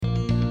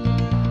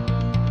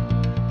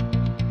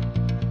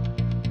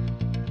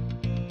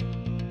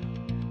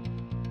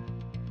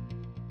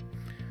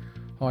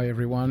Hi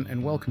everyone,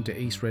 and welcome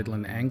to East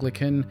Redland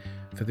Anglican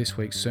for this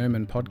week's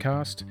sermon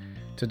podcast.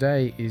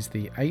 Today is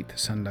the 8th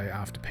Sunday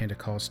after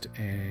Pentecost,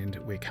 and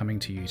we're coming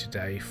to you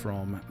today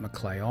from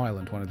Macleay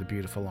Island, one of the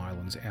beautiful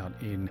islands out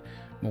in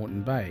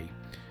Moreton Bay.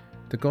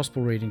 The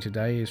Gospel reading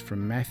today is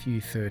from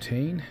Matthew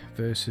 13,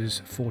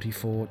 verses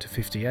 44 to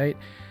 58,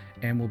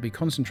 and we'll be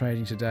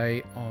concentrating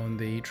today on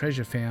the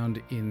treasure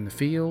found in the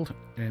field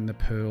and the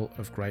pearl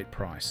of great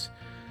price.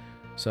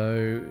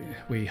 So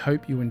we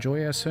hope you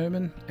enjoy our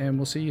sermon, and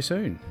we'll see you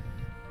soon.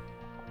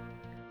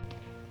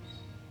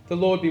 The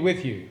Lord be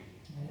with you.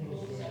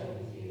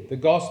 The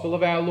Gospel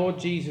of our Lord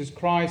Jesus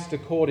Christ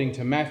according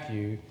to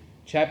Matthew,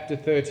 chapter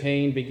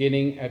 13,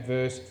 beginning at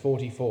verse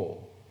 44.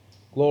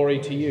 Glory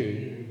to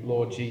you,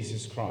 Lord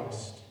Jesus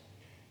Christ.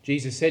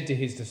 Jesus said to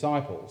his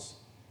disciples,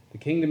 "The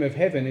kingdom of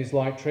heaven is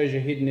like treasure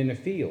hidden in a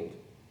field,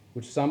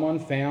 which someone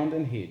found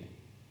and hid.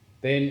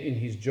 Then in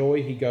his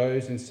joy he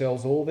goes and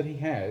sells all that he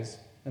has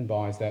and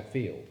buys that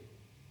field.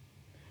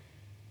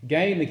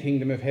 Again, the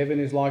kingdom of heaven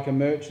is like a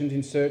merchant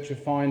in search of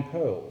fine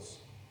pearls.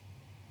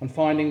 On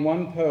finding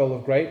one pearl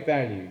of great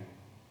value,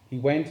 he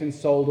went and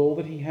sold all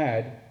that he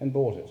had and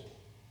bought it.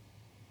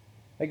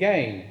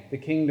 Again, the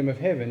kingdom of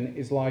heaven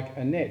is like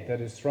a net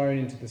that is thrown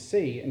into the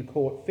sea and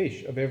caught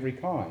fish of every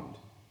kind.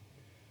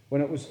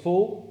 When it was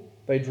full,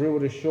 they drew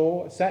it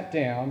ashore, sat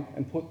down,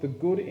 and put the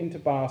good into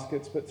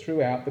baskets, but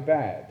threw out the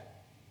bad.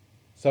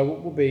 So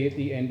it will be at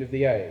the end of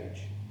the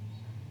age.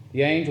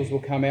 The angels will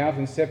come out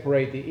and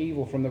separate the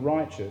evil from the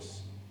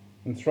righteous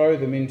and throw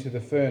them into the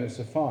furnace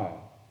of fire,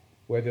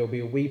 where there will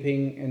be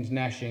weeping and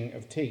gnashing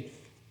of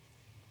teeth."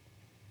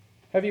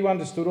 "Have you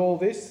understood all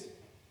this?"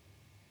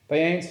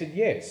 They answered,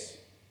 "Yes."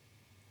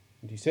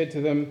 And he said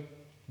to them,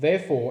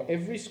 "Therefore,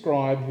 every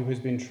scribe who has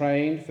been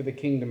trained for the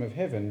kingdom of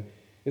heaven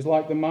is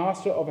like the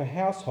master of a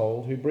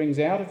household who brings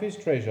out of his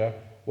treasure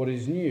what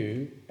is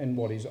new and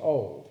what is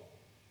old."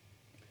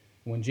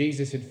 And when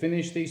Jesus had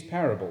finished these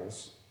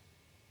parables,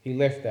 he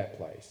left that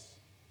place.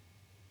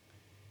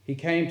 He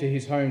came to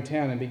his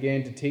hometown and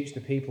began to teach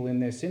the people in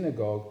their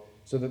synagogue,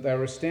 so that they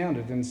were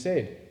astounded and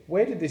said,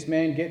 "Where did this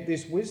man get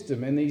this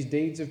wisdom and these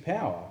deeds of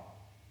power?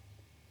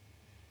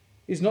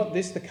 Is not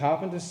this the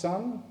carpenter's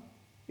son?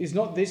 Is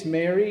not this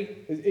Mary?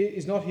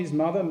 Is not his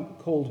mother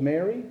called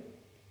Mary?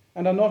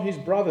 And are not his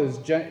brothers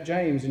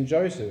James and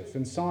Joseph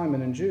and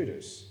Simon and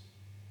Judas?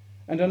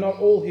 And are not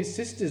all his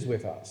sisters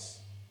with us?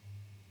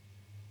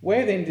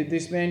 Where then did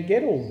this man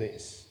get all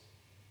this?"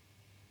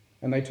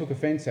 And they took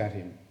offence at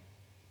him.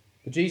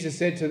 But Jesus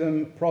said to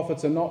them,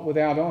 "Prophets are not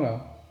without honour,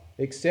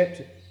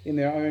 except in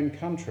their own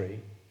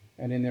country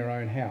and in their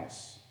own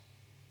house."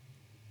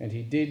 And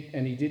he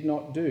did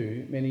not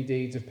do many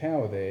deeds of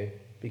power there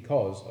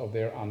because of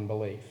their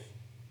unbelief.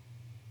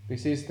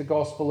 This is the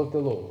gospel of the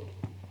Lord.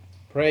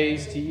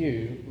 Praise to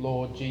you,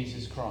 Lord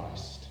Jesus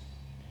Christ.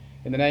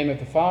 In the name of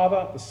the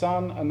Father, the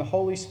Son, and the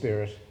Holy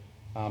Spirit.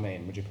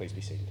 Amen. Would you please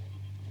be seated?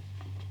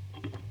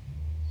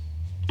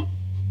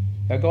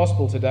 Our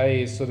gospel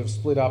today is sort of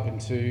split up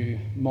into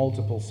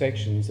multiple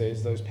sections.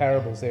 There's those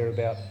parables there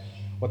about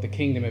what the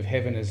kingdom of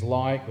heaven is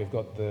like. We've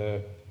got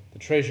the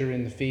treasure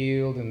in the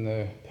field and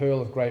the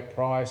pearl of great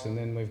price, and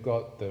then we've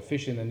got the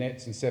fish in the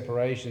nets and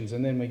separations,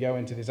 and then we go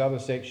into this other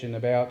section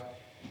about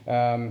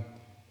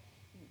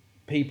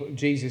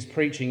Jesus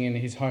preaching in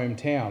his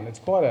hometown. It's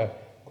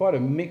quite a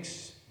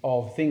mix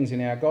of things in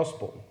our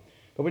gospel.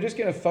 But we're just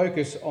going to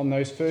focus on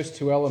those first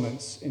two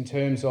elements in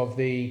terms of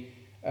the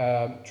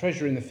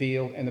treasure in the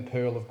field and the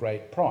pearl of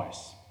great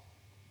price.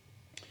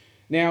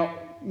 Now,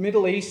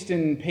 Middle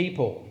Eastern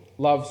people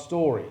love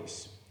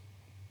stories.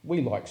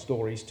 We like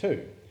stories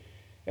too.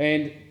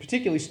 And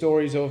particularly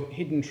stories of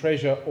hidden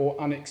treasure or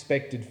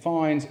unexpected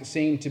finds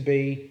seem to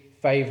be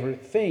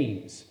favourite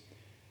themes.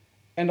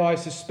 And I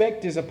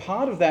suspect as a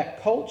part of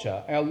that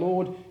culture, our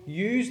Lord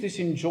used this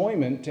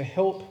enjoyment to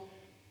help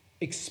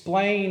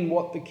explain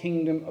what the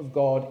kingdom of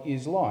God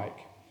is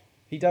like.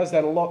 He does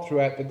that a lot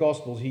throughout the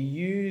Gospels. He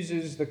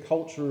uses the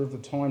culture of the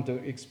time to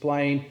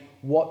explain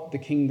what the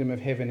kingdom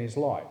of heaven is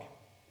like.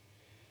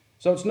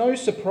 So it's no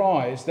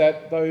surprise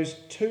that those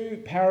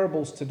two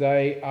parables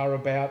today are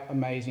about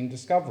amazing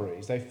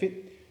discoveries. They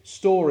fit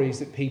stories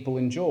that people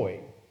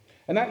enjoy.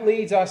 And that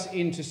leads us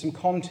into some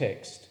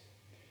context.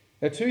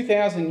 Now,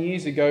 2,000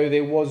 years ago,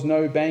 there was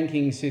no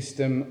banking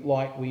system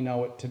like we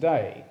know it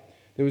today.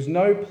 There was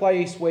no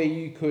place where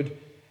you could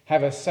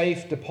have a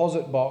safe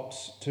deposit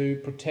box to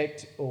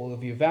protect all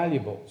of your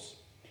valuables.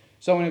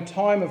 So in a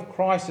time of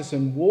crisis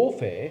and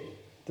warfare,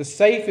 the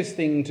safest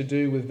thing to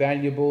do with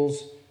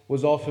valuables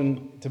was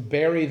often to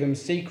bury them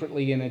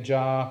secretly in a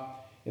jar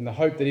in the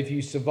hope that if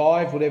you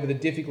survived whatever the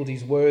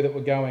difficulties were that were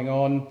going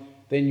on,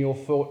 then your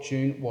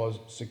fortune was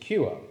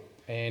secure.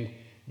 And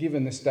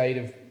given the state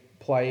of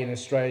play in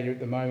Australia at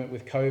the moment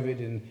with COVID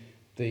and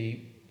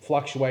the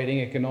fluctuating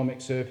economic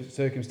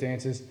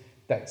circumstances,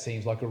 that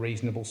seems like a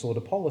reasonable sort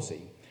of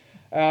policy.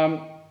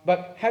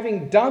 But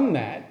having done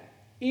that,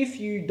 if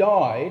you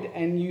died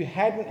and you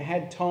hadn't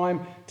had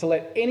time to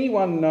let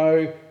anyone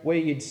know where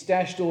you'd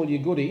stashed all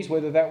your goodies,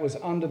 whether that was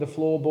under the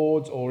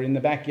floorboards or in the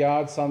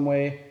backyard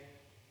somewhere,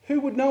 who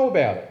would know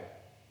about it?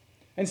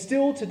 And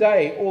still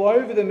today, all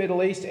over the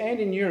Middle East and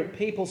in Europe,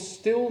 people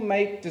still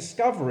make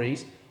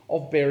discoveries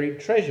of buried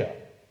treasure.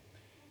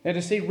 Now,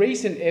 to see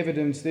recent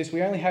evidence of this,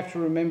 we only have to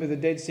remember the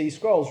Dead Sea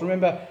Scrolls.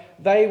 Remember,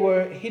 they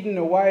were hidden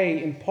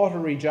away in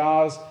pottery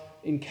jars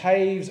in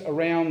caves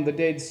around the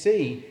Dead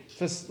Sea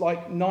for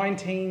like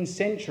 19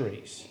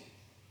 centuries.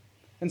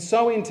 And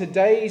so in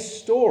today's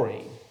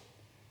story,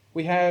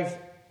 we have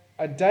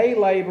a day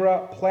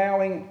labourer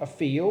ploughing a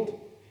field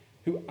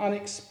who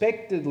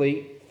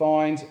unexpectedly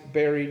finds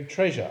buried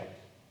treasure.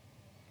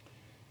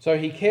 So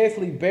he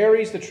carefully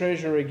buries the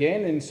treasure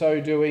again. In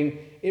so doing,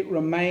 it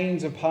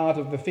remains a part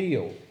of the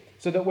field,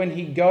 so that when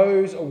he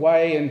goes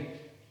away and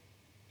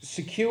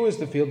secures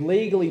the field,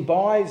 legally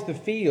buys the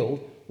field,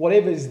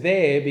 whatever's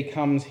there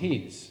becomes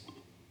his.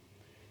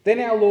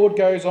 Then our Lord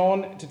goes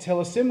on to tell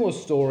a similar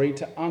story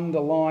to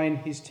underline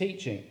his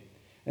teaching.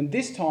 And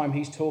this time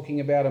he's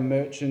talking about a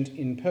merchant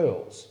in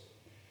pearls.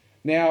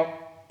 Now,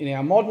 in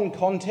our modern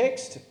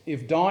context,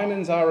 if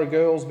diamonds are a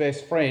girl's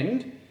best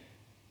friend,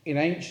 in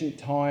ancient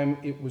time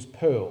it was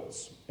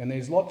pearls. And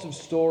there's lots of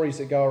stories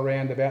that go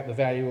around about the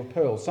value of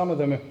pearls. Some of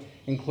them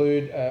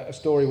include a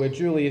story where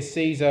Julius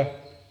Caesar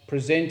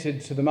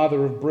presented to the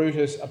mother of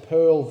Brutus a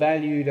pearl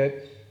valued at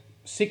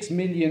 6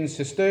 million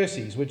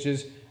sesterces, which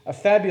is a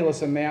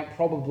fabulous amount,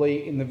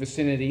 probably in the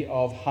vicinity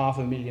of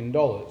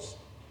 $500,000.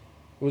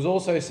 It was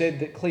also said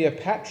that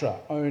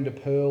Cleopatra owned a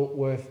pearl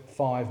worth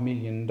 $5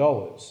 million.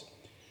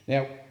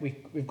 Now,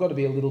 we've got to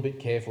be a little bit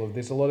careful of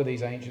this. A lot of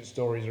these ancient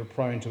stories are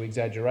prone to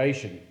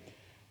exaggeration.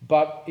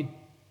 But it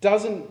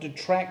doesn't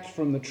detract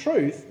from the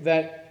truth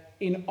that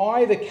in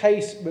either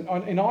case,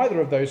 in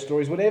either of those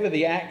stories, whatever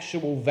the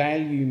actual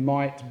value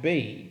might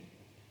be,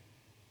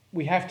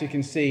 we have to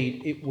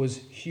concede it was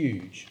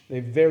huge.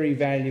 They're very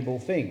valuable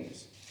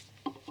things.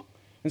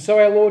 And so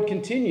our Lord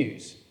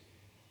continues.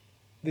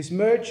 This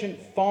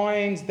merchant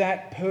finds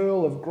that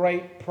pearl of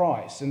great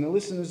price. And the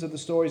listeners of the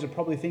stories are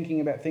probably thinking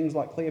about things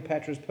like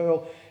Cleopatra's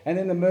pearl. And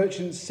then the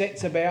merchant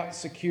sets about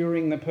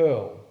securing the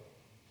pearl.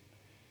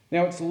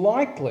 Now, it's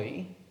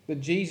likely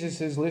that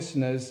Jesus'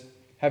 listeners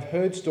have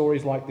heard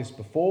stories like this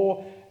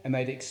before, and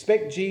they'd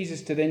expect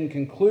Jesus to then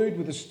conclude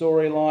with a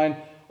storyline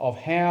of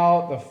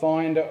how the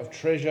finder of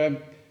treasure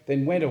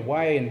then went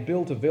away and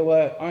built a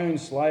villa,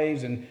 owned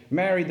slaves, and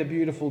married the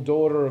beautiful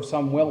daughter of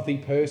some wealthy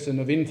person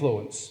of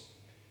influence.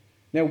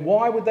 Now,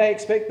 why would they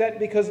expect that?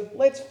 Because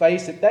let's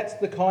face it, that's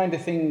the kind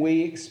of thing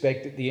we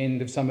expect at the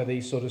end of some of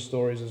these sort of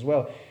stories as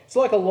well. It's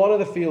like a lot of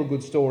the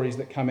feel-good stories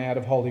that come out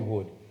of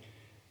Hollywood.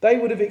 They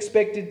would have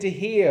expected to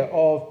hear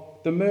of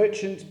the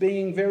merchants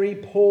being very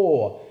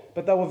poor,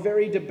 but they were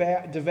very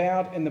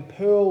devout, and the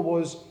pearl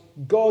was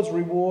God's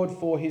reward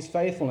for his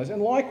faithfulness.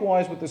 And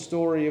likewise with the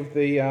story of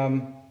the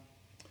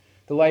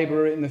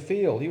labourer in the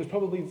field. He was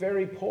probably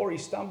very poor. He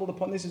stumbled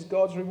upon this as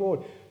God's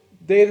reward.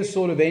 They're the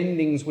sort of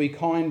endings we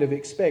kind of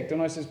expect.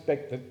 And I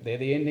suspect that they're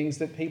the endings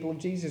that people of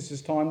Jesus'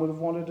 time would have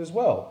wanted as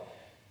well.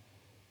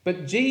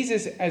 But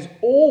Jesus, as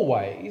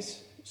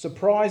always,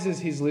 surprises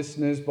his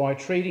listeners by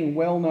treating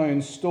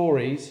well-known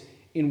stories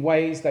in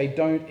ways they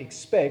don't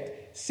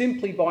expect,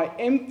 simply by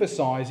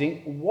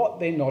emphasising what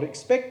they're not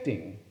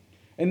expecting.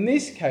 In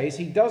this case,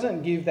 he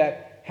doesn't give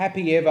that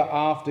happy ever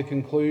after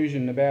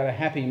conclusion about a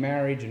happy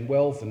marriage and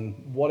wealth and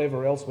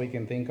whatever else we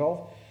can think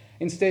of.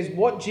 Instead,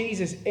 what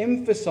Jesus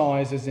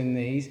emphasises in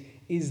these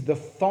is the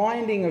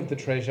finding of the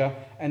treasure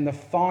and the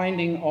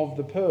finding of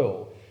the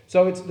pearl.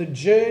 So it's the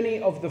journey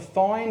of the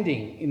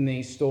finding in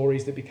these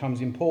stories that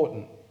becomes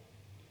important.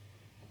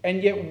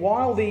 And yet,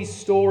 while these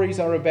stories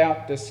are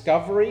about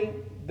discovery,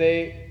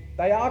 they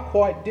are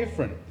quite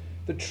different.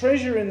 The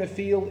treasure in the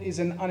field is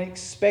an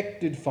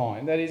unexpected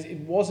find. That is, it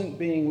wasn't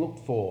being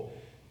looked for.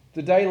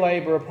 The day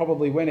labourer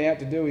probably went out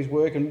to do his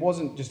work and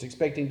wasn't just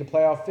expecting to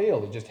plough a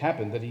field. It just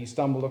happened that he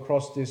stumbled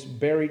across this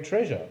buried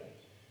treasure.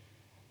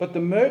 But the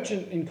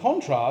merchant, in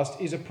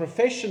contrast, is a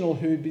professional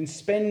who'd been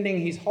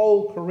spending his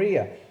whole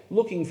career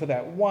looking for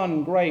that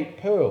one great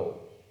pearl.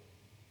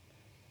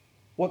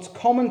 What's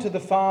common to the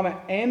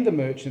farmer and the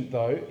merchant,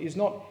 though, is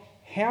not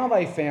how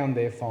they found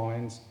their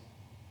finds,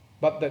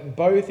 but that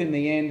both in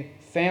the end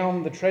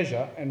found the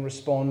treasure and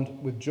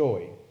respond with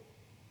joy.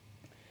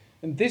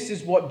 And this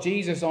is what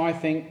Jesus, I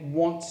think,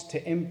 wants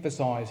to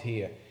emphasise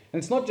here.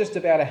 And it's not just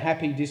about a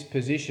happy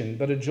disposition,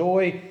 but a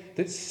joy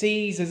that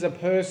seizes a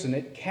person.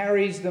 It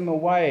carries them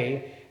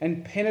away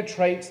and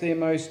penetrates their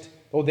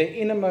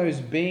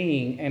innermost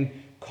being and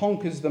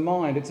conquers the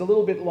mind. It's a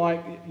little bit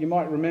like, you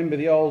might remember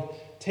the old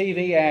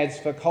TV ads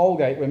for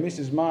Colgate where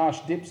Mrs. Marsh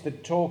dips the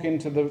chalk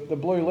into the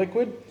blue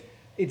liquid.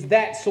 It's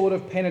that sort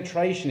of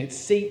penetration. It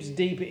seeps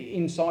deep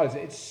inside us.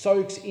 It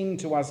soaks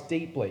into us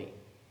deeply.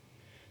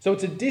 So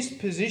it's a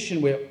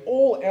disposition where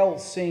all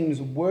else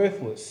seems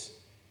worthless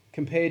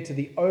compared to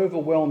the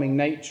overwhelming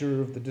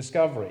nature of the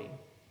discovery.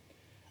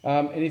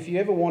 And if you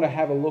ever want to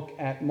have a look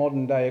at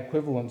modern day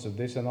equivalents of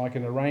this, and I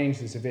can arrange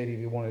this if any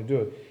of you want to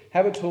do it,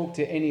 have a talk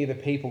to any of the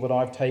people that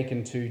I've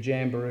taken to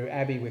Jamberoo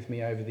Abbey with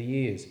me over the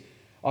years.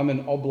 I'm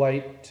an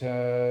oblate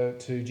to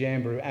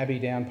Jamberoo Abbey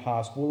down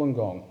past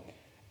Wollongong.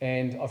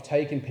 And I've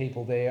taken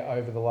people there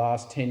over the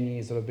last 10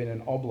 years that I've been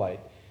an oblate.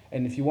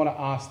 And if you want to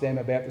ask them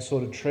about the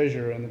sort of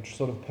treasure and the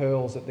sort of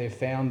pearls that they've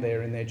found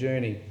there in their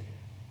journey,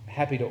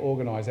 happy to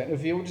organise that. And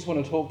if you just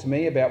want to talk to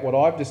me about what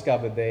I've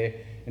discovered there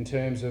in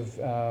terms of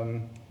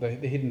the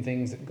hidden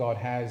things that God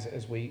has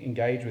as we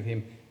engage with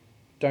him,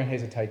 don't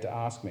hesitate to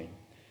ask me.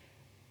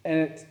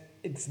 And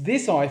it's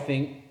this, I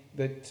think,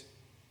 that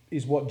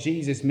is what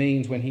Jesus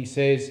means when he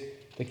says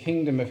the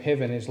kingdom of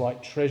heaven is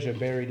like treasure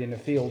buried in a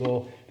field,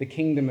 or the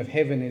kingdom of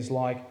heaven is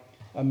like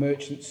a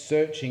merchant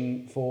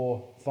searching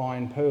for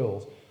fine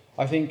pearls.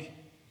 I think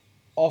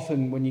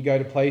often when you go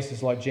to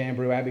places like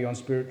Jamberoo Abbey on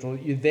Spiritual,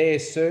 you're there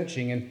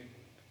searching and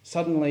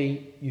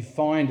suddenly you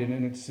find it,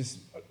 and it's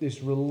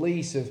this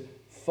release of,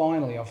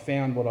 finally, I've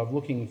found what I'm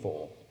looking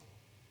for.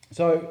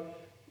 So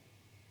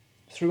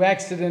through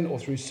accident or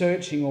through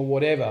searching or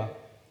whatever,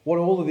 what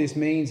all of this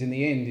means in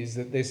the end is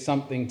that there's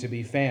something to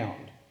be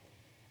found.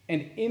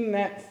 And in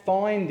that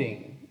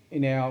finding,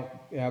 in our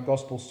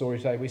gospel story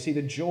today, we see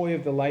the joy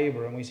of the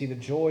labourer and we see the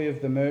joy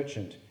of the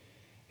merchant.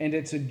 And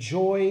it's a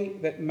joy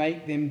that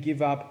makes them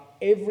give up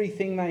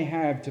everything they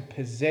have to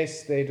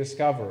possess their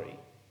discovery.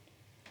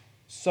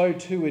 So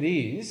too it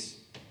is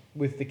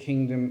with the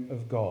kingdom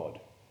of God.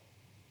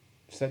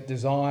 It's that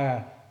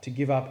desire to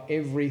give up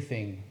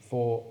everything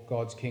for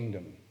God's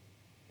kingdom.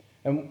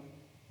 And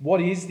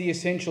what is the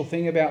essential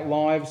thing about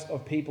lives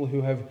of people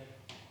who have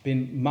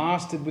been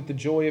mastered with the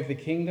joy of the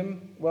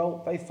kingdom?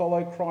 Well, they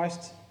follow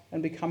Christ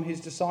and become his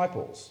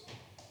disciples.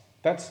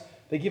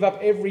 They give up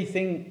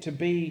everything to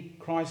be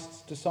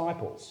Christ's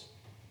disciples.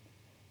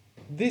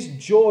 This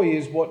joy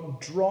is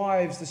what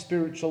drives the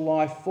spiritual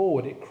life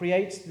forward. It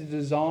creates the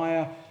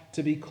desire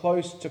to be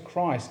close to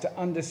Christ, to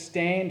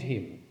understand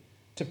him,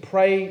 to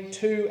pray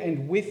to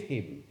and with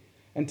him,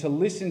 and to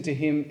listen to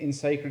him in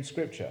sacred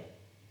scripture.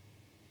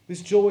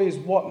 This joy is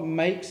what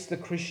makes the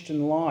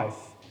Christian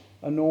life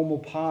a normal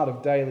part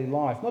of daily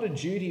life, not a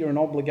duty or an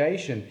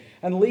obligation,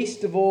 and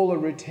least of all a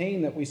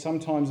routine that we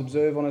sometimes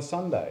observe on a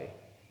Sunday.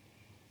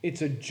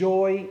 It's a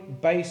joy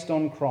based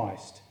on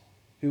Christ,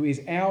 who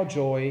is our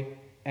joy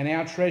and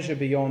our treasure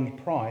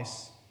beyond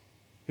price,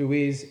 who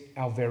is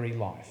our very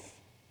life.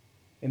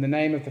 In the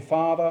name of the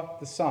Father,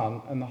 the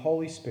Son, and the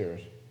Holy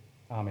Spirit.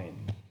 Amen.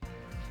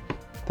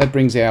 That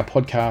brings our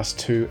podcast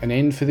to an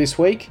end for this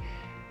week.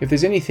 If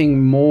there's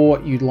anything more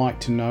you'd like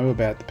to know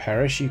about the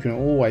parish, you can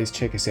always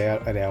check us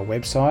out at our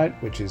website,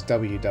 which is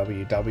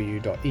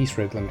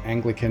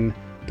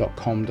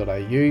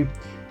www.eastredlandanglican.com.au.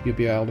 You'll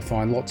be able to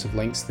find lots of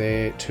links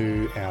there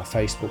to our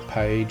Facebook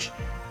page,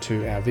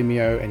 to our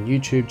Vimeo and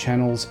YouTube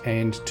channels,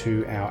 and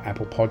to our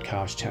Apple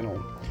Podcast channel.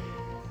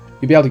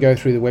 You'll be able to go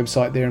through the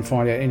website there and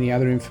find out any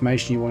other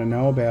information you want to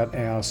know about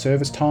our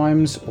service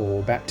times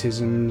or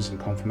baptisms and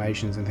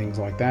confirmations and things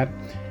like that.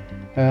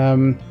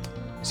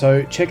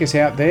 So check us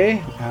out there,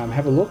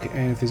 have a look,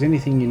 and if there's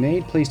anything you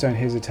need, please don't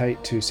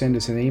hesitate to send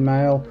us an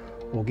email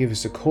or give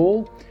us a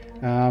call.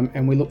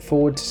 And we look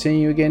forward to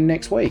seeing you again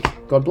next week.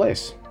 God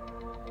bless.